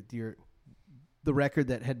 the record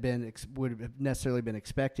that had been would have necessarily been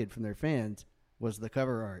expected from their fans was the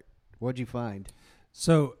cover art. What'd you find?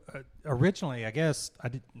 So originally, I guess I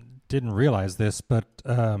didn't realize this, but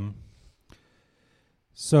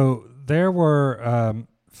so there were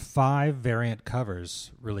 5 variant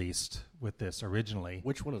covers released with this originally.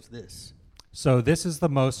 Which one is this? So this is the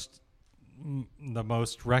most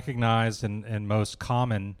recognized and most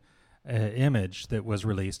common image that was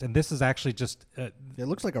released, and this is actually just. It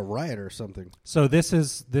looks like a riot or something. So this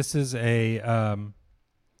is a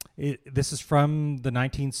this is from the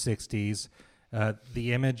 1960s.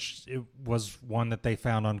 The image was one that they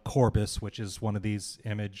found on Corbis, which is one of these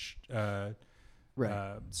image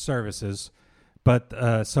services.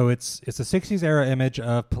 But so it's a 60s era image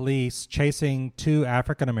of police chasing 2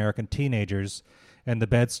 African American teenagers in the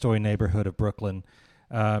Bed-Stuy neighborhood of Brooklyn,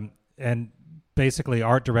 and basically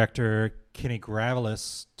art director Kenny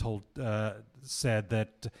Gravelis said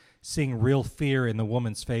that seeing real fear in the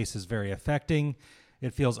woman's face is very affecting.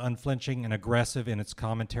 It feels unflinching and aggressive in its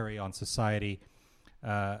commentary on society,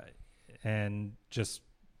 and just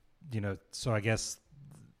so I guess.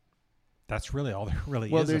 That's really all there really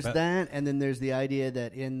is. Well, there's that, and then there's the idea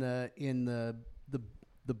that in the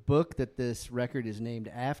book that this record is named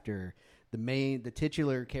after, the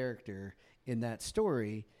titular character in that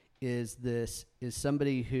story is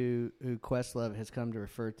somebody who Questlove has come to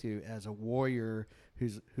refer to as a warrior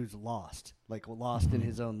who's lost in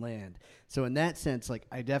his own land. So in that sense, like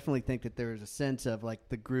I definitely think that there is a sense of like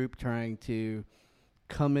the group trying to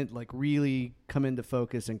really come into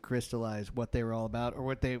focus and crystallize what they were all about or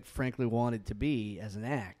what they frankly wanted to be as an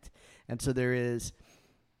act. And so there is,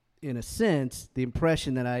 in a sense, the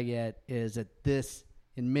impression that I get is that this,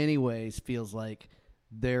 in many ways, feels like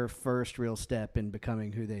their first real step in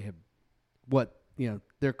becoming who they have,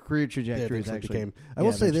 their career trajectory is actually. Became. I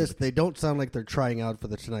will say this, they don't sound like they're trying out for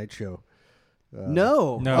the Tonight Show.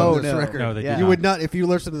 No. Record. No, they You would not, if you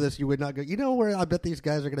listen to this, you would not go, where I bet these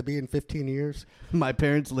guys are going to be in 15 years? My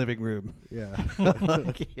parents' living room. Yeah.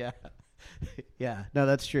 Yeah. Yeah. No,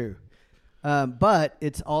 that's true. But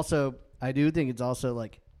it's also, I do think it's also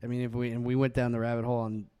like, I mean, if we went down the rabbit hole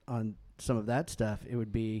on some of that stuff, it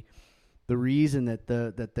would be the reason that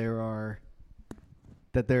there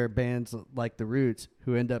are bands like The Roots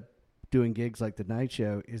who end up doing gigs like the Night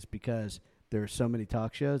Show is because there are so many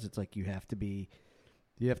talk shows. It's like you have to be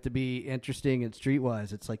interesting and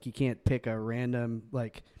streetwise. It's like you can't pick a random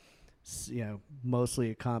mostly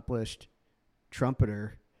accomplished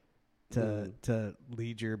trumpeter to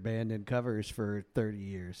lead your band in covers for 30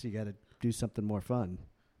 years. You got to do something more fun.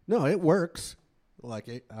 No, it works.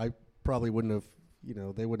 I probably wouldn't have.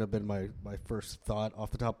 They wouldn't have been my first thought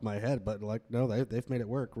off the top of my head, but no, they've made it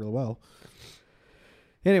work real well.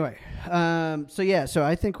 Anyway, so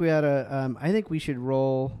I think we ought to. I think we should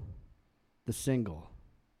roll the single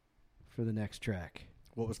for the next track.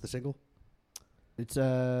 What was the single? It's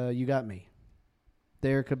 "You Got Me," the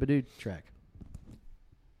Erykah Badu track,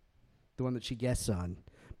 the one that she guests on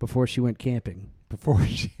before she went camping.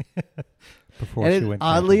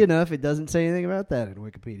 Oddly enough, it doesn't say anything about that in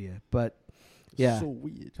Wikipedia, but yeah, so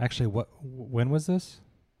weird. Actually, when was this?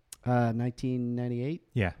 1998.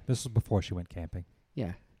 Yeah, this was before she went camping.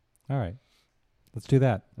 Yeah. All right. Let's do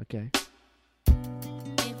that. Okay.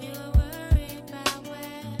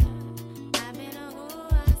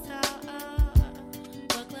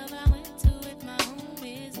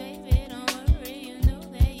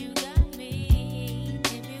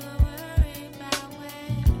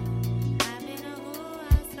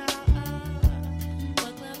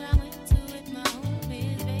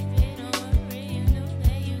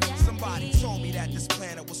 told me that this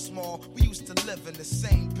planet was small. We used to live in the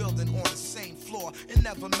same building on the same floor and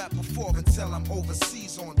never met before until I'm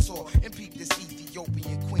overseas on tour and peep this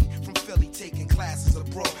Ethiopian queen from Philly taking classes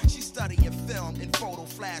abroad. She studying film and photo,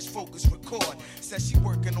 flash, focus, record. Says she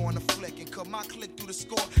working on a flick and cut my click through the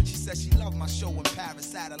score. She said she loved my show in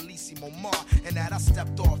Paris at Elysee Montmartre and that I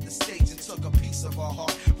stepped off the stage and took a piece of her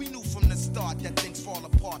heart. We knew from the start that things fall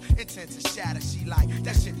apart, intent to shatter. She like,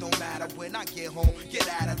 that shit don't matter when I get home. Get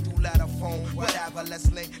at her through letter phone, whatever,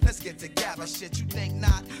 let's link, let's get together. Shit, you think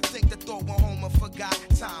not? Think the thought went home and forgot.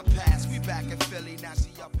 Time passed, we back in Philly, now she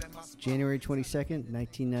up in my spot. January 22nd,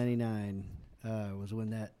 1999 was when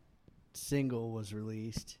that single was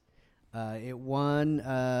released. It won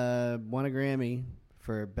a Grammy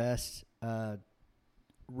for best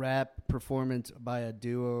rap performance by a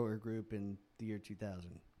duo or group in the year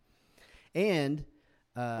 2000. And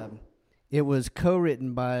it was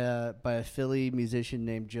co-written by a Philly musician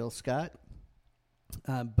named Jill Scott.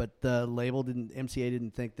 But the label MCA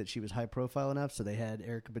didn't think that she was high profile enough, so they had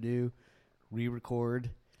Erykah Badu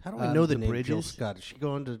re-record. How do I know the name bridges. Jill Scott? Is she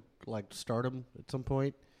going to like stardom at some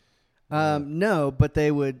point? No, but they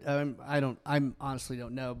would. I honestly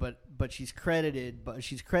don't know, but she's credited. But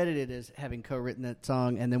she's credited as having co-written that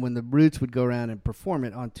song. And then when the Roots would go around and perform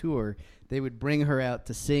it on tour, they would bring her out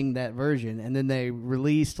to sing that version. And then they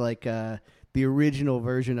released like the original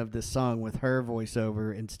version of this song with her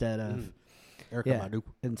voiceover instead of Erykah Badu.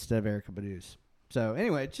 Instead of Erykah Badu's. So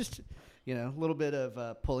anyway, just a little bit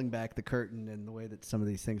of pulling back the curtain and the way that some of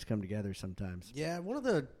these things come together sometimes. Yeah, one of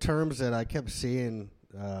the terms that I kept seeing,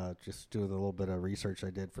 just doing a little bit of research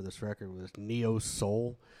I did for this record, was neo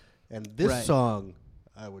soul, and this song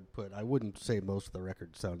I wouldn't say most of the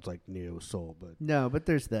record sounds like neo soul, but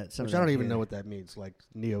there's that. Which I don't even know what that means. Like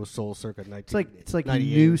neo soul circa 19. It's like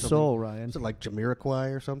new soul, Ryan. Is it like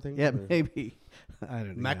Jamiroquai or something? Yeah, maybe. I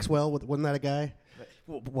don't know. Maxwell, wasn't that a guy?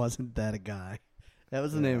 Wasn't that a guy? That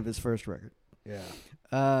was the name of his first record. Yeah.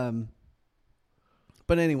 But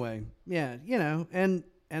anyway, yeah, and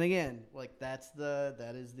again, like that's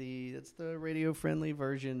the radio friendly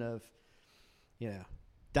version of,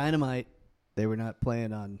 Dynamite. They were not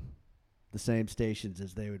playing on the same stations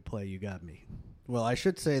as they would play You Got Me. Well, I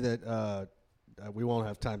should say that we won't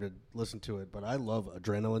have time to listen to it, but I love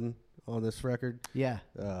Adrenaline on this record. Yeah.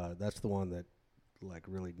 That's the one that like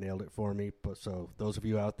really nailed it for me. But so those of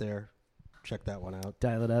you out there, check that one out.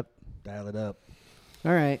 Dial it up. Dial it up.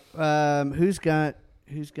 All right. Who's got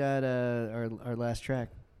our last track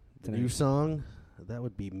tonight? New song? That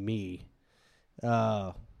would be me.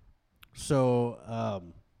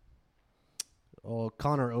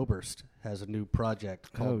 Connor Oberst has a new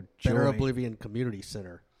project called Better Oblivion Community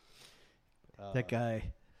Center. That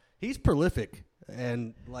guy, he's prolific,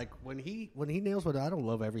 and like when he nails what, I don't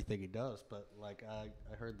love everything he does, but like I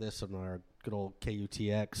heard this on our good old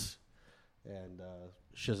KUTX and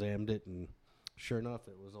Shazammed it, and sure enough,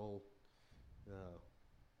 it was old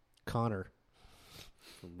Connor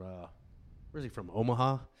from where's he from?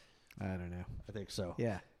 Omaha? I don't know. I think so.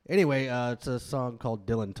 Yeah. Anyway, it's a song called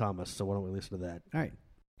Dylan Thomas, so why don't we listen to that? All right.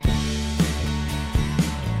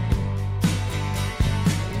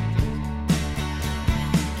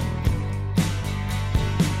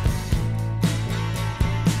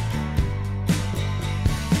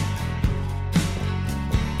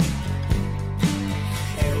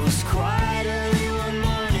 It was quite early one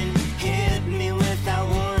morning, hit me without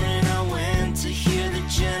warning. I went to hear the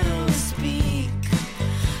general speak.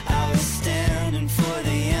 I was standing for the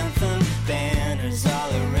anthem, banners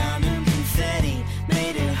all around and confetti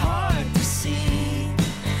made it hard to see.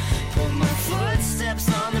 Put my footsteps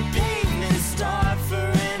on the pavement, start for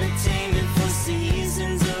entertainment, for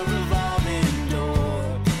seasons a revolving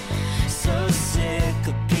door. So sick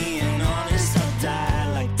of being honest, I'll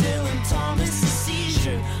die like Dylan Thomas, a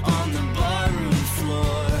seizure on the barroom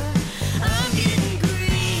floor. I'm getting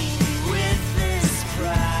green with this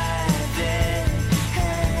private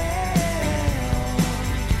hell.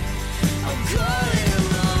 I'm going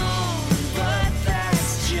alone, but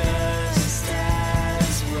that's just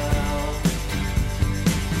as well.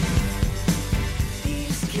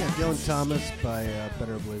 Yeah, Dylan Thomas by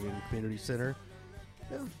Better Oblivion Community Center.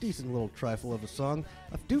 A decent little trifle of a song.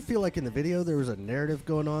 I do feel like in the video there was a narrative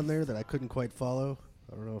going on there that I couldn't quite follow.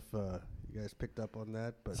 I don't know if you guys picked up on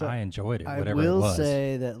that, but I enjoyed it. I Whatever it will was.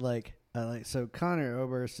 say that so Connor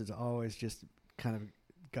Oberst has always just kind of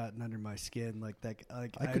gotten under my skin like that.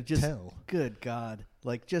 Like I could just, tell. Good God,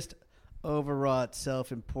 like just overwrought,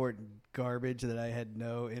 self-important garbage that I had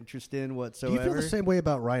no interest in do whatsoever. you feel the same way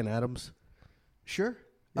about Ryan Adams? Sure.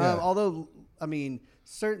 Yeah. Although, I mean,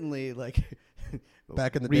 certainly, like,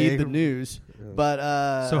 Back in the read day. the news.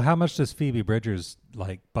 But So how much does Phoebe Bridgers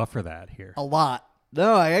like buffer that here? a lot.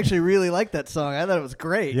 No, I actually really like that song. I thought it was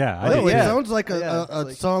great. Yeah, I No, did it too. sounds like Yeah, a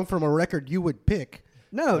like- song from a record you would pick.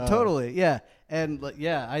 No, totally. Yeah. And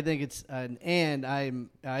I think it's and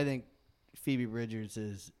I think Phoebe Bridgers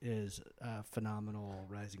is a phenomenal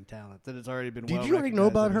rising talent that has already been. Did well you already know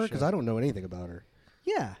recognized about on the her? Because show. I don't know anything about her.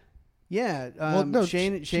 Yeah. Yeah. Well, no,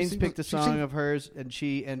 Shane's she seems- picked a she song seems- of hers,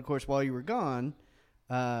 and of course, while you were gone,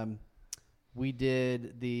 we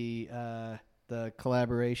did the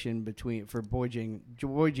collaboration for Boy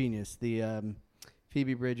Genius, the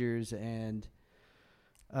Phoebe Bridgers and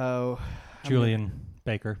Julian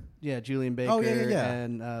Baker. Julian Baker Oh, yeah.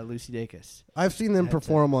 and Lucy Dacus. I've seen them That's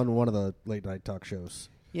perform on one of the late night talk shows.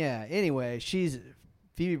 Yeah. Anyway,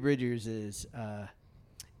 Phoebe Bridgers is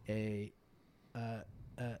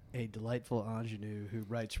a delightful ingenue who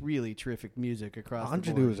writes really terrific music across the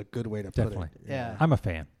Ingenue board. is a good way to Definitely. put it. Yeah. I'm a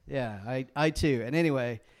fan. Yeah, I too. And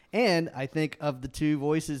anyway, and I think of the two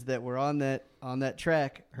voices that were on that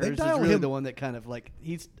track, They hers is dial really him- the one that kind of like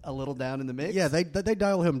he's a little down in the mix. Yeah, they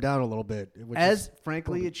dial him down a little bit. Which as is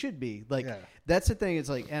frankly probably- it should be. Like Yeah. that's the thing. It's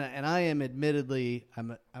like, and I am admittedly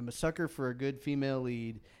I'm a sucker for a good female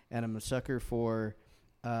lead, and I'm a sucker for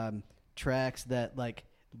tracks that like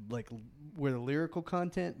where the lyrical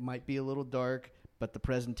content might be a little dark, but the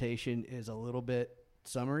presentation is a little bit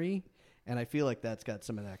summery. And I feel like that's got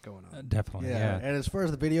some of that going on. Definitely. Yeah. Yeah. And as far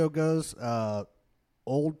as the video goes,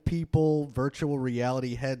 old people, virtual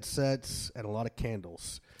reality headsets, and a lot of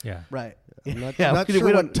candles. Yeah. Right. I'm not, Yeah, I'm not we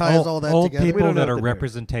sure don't- what ties all that old together. We people don't know that what are they're doing.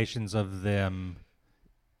 representations of them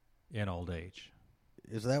in old age.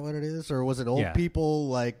 Is that what it is? Or was it old Yeah. people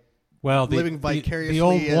like Well, living vicariously the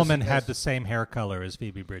old as- woman as- had the same hair color as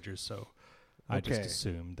Phoebe Bridgers, so I just Okay.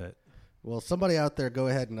 assumed that. Well, somebody out there, go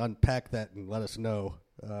ahead and unpack that and let us know.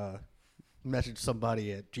 Message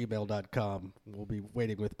somebody at gmail.com. We'll be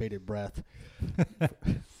waiting with bated breath.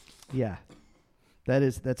 Yeah.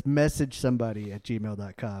 That's message somebody at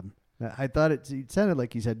gmail.com. I thought it sounded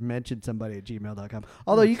like you said mention somebody at gmail.com.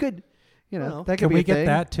 Although you could, Well, that could Can be we a get thing.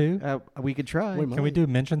 that too? We could try. Can we do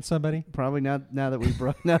mention somebody? Probably not now that we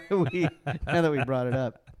brought now that we brought it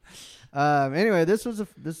up. Anyway, this is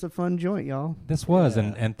a fun joint, y'all. This was,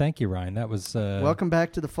 Yeah. and thank you, Ryan. That was Welcome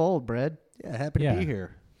back to the fold, Brad. Yeah, happy to Yeah. be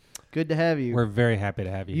here. Good to have you. We're very happy to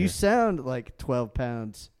have you. You here. sound like 12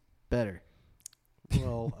 pounds better.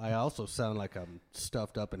 Well, I also sound like I'm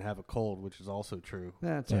stuffed up and have a cold, which is also true.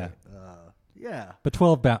 That's Yeah. right. Yeah. But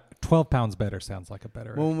 12 pounds better sounds like a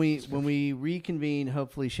better. When we reconvene,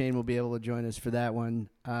 hopefully Shane will be able to join us for that one.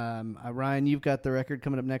 Ryan, you've got the record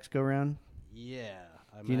coming up next go round. Yeah.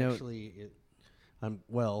 I'm You know- actually...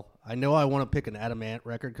 I know I want to pick an Adam Ant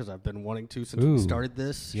record because I've been wanting to since Ooh. we started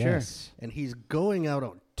this. Yes. And he's going out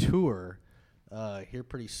on tour here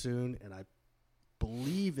pretty soon, and I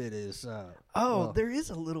believe it is... There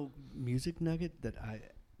is a little music nugget that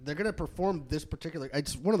they're going to perform this particular...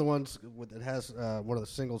 It's one of the ones that has one of the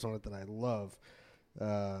singles on it that I love.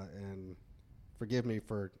 And forgive me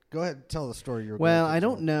for... Go ahead and tell the story you're Well, going to I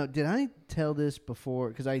don't tell. know. Did I tell this before?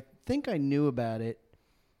 Because I think I knew about it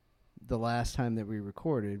the last time that we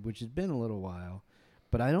recorded, which has been a little while.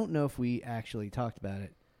 But I don't know if we actually talked about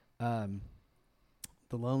it.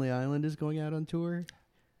 The Lonely Island is going out on tour.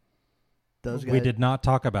 Those guys, We did not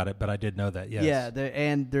talk about it, but I did know that. Yes. Yeah,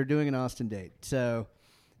 they're doing an Austin date. So,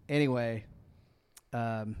 anyway,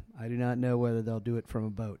 I do not know whether they'll do it from a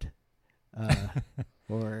boat,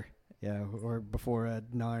 or before a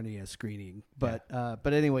Narnia screening. But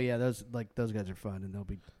anyway, yeah, those guys are fun, and they'll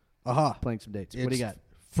be Aha. playing some dates. What do you got?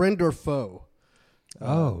 Friend or Foe.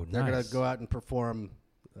 Oh, They're going nice. to go out and perform...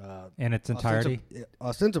 In its entirety.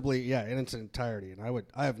 ostensibly, yeah, in its entirety. And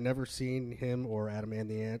I have never seen him or Adam and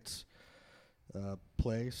the Ants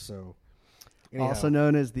play. So, anyhow. Also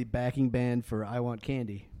known as the backing band for I Want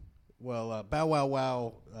Candy. Well, Bow Wow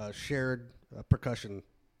Wow shared percussion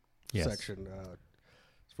Yes. section,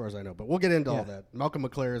 as far as I know. But we'll get into Yeah. all that. Malcolm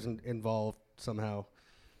McClare is involved somehow.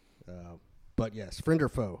 But yes, Friend or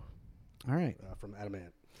Foe All right. from Adam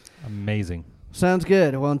Ant. Amazing. Sounds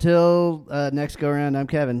good. Well, until next go around, I'm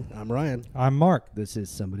Kevin. I'm Ryan. I'm Mark. This is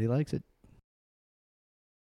Somebody Likes It.